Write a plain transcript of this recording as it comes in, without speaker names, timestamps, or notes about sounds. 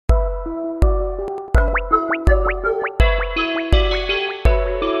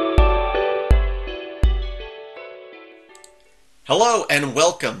Hello and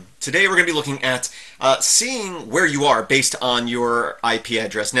welcome. Today we're going to be looking at seeing where you are based on your IP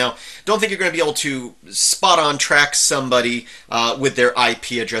address. Now, don't think you're going to be able to spot on track somebody with their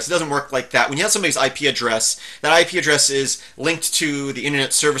IP address. It doesn't work like that. When you have somebody's IP address, that IP address is linked to the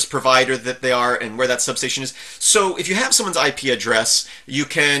internet service provider that they are and where that substation is. So if you have someone's IP address, you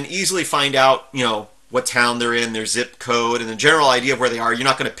can easily find out, what town they're in, their zip code, and the general idea of where they are. You're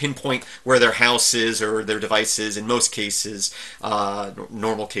not going to pinpoint where their house is or their device is in most cases,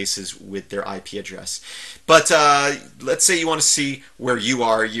 normal cases with their IP address. But let's say you want to see where you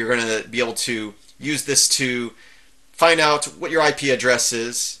are. You're going to be able to use this to find out what your IP address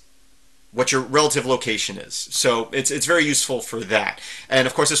is, what your relative location is. So it's very useful for that. And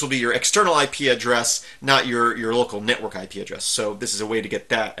of course, this will be your external IP address, not your local network IP address. So this is a way to get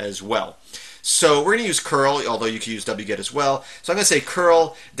that as well. So we're going to use curl, although you can use wget as well. So I'm going to say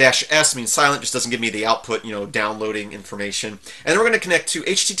curl-s means silent, just doesn't give me the output, downloading information. And then we're going to connect to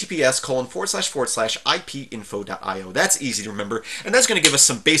https://ipinfo.io. That's easy to remember. And that's going to give us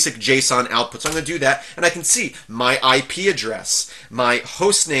some basic JSON output. So I'm going to do that, and I can see my IP address, my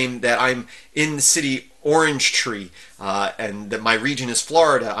host name that I'm in the city Orange Tree, and that my region is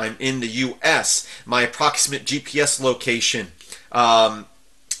Florida. I'm in the US. My approximate GPS location.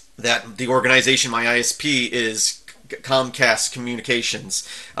 That the organization, my ISP, is Comcast Communications,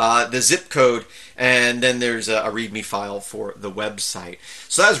 the zip code, and then there's a README file for the website.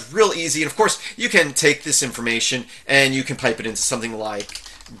 So that's real easy. And of course, you can take this information and you can pipe it into something like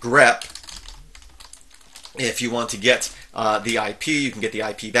grep. If you want to get the IP, you can get the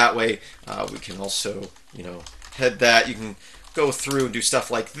IP that way. We can also, head that. You can go through and do stuff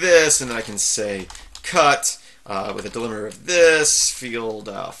like this, and then I can say cut. With a delimiter of this, field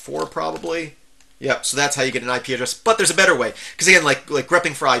 4 probably. Yep, so that's how you get an IP address. But there's a better way. Because again, like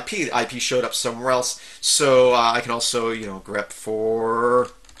grepping for IP, the IP showed up somewhere else. So I can also, grep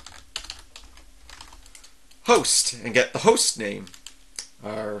for host and get the host name.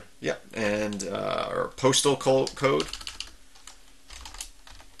 Or postal code.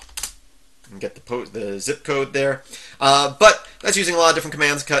 And get the zip code there. But that's using a lot of different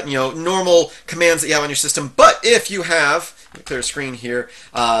commands, normal commands that you have on your system. But if you have, clear screen here,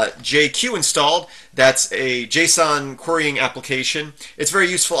 JQ installed, that's a JSON querying application. It's very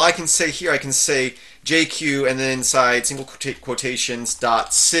useful. I can say JQ and then inside single quotations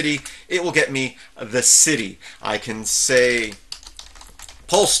dot city. It will get me the city. I can say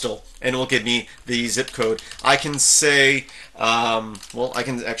postal, and it will give me the zip code. I can say, I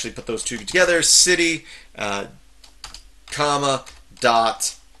can actually put those two together, city,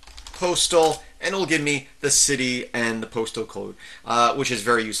 dot postal, and it will give me the city and the postal code, which is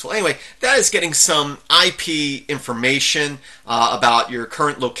very useful. Anyway, that is getting some IP information about your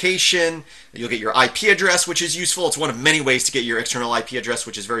current location. You'll get your IP address, which is useful. It's one of many ways to get your external IP address,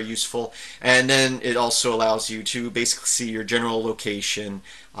 which is very useful. And then it also allows you to basically see your general location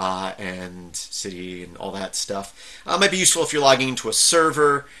and city and all that stuff. It might be useful if you're logging into a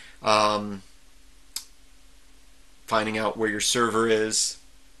server, finding out where your server is.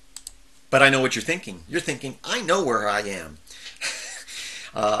 But I know what you're thinking. You're thinking, I know where I am.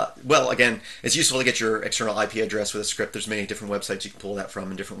 Well, again, it's useful to get your external IP address with a script. There's many different websites you can pull that from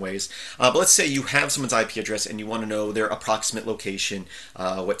in different ways. But let's say you have someone's IP address and you want to know their approximate location,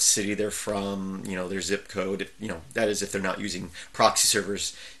 what city they're from, their zip code. That is if they're not using proxy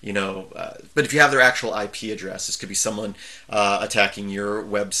servers. But if you have their actual IP address, this could be someone attacking your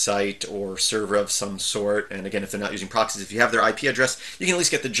website or server of some sort. And again, if they're not using proxies, if you have their IP address, you can at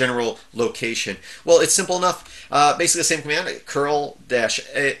least get the general location. Well, it's simple enough. Basically the same command, curl-s,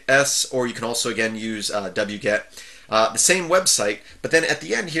 or you can also again use wget. The same website, but then at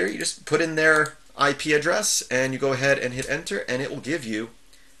the end here, you just put in their IP address and you go ahead and hit enter, and it will give you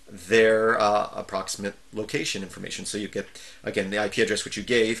their approximate location information. So you get, again, the IP address which you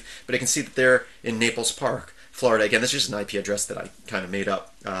gave, but I can see that they're in Naples Park, Florida. Again, this is just an IP address that I kind of made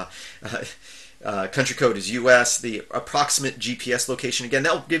up. Country code is US. The approximate GPS location, again,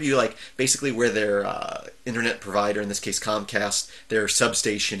 that will give you basically where their internet provider, in this case Comcast, their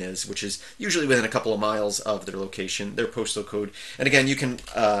substation is, which is usually within a couple of miles of their location, their postal code. And again, you can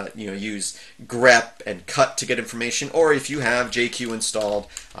use grep and cut to get information, or if you have JQ installed,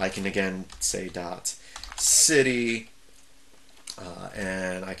 I can again say dot city,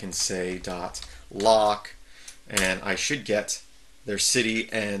 and I can say dot lock, and I should get their city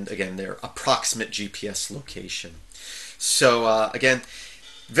and again their approximate GPS location. So again,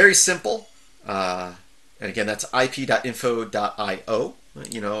 very simple. And again, that's ip.info.io.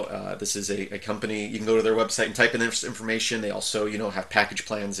 This is a company. You can go to their website and type in this information. They also, have package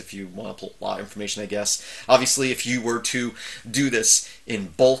plans if you want to pull a lot of information, I guess. Obviously, if you were to do this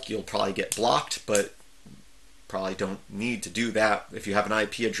in bulk, you'll probably get blocked, but probably don't need to do that. If you have an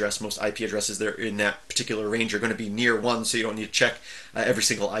IP address, most IP addresses that are in that particular range are going to be near one, so you don't need to check every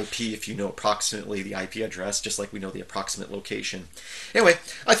single IP if you know approximately the IP address, just like we know the approximate location. Anyway,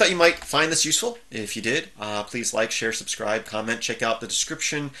 I thought you might find this useful. If you did, please like, share, subscribe, comment. Check out the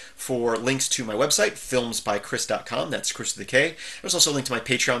description for links to my website, filmsbykris.com. That's Chris with a K. There's also a link to my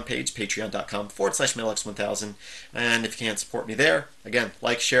Patreon page, patreon.com/MailX1000. And if you can't support me there, again,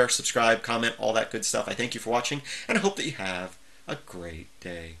 like, share, subscribe, comment, all that good stuff. I thank you for watching, and I hope that you have a great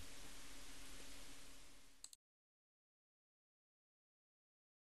day.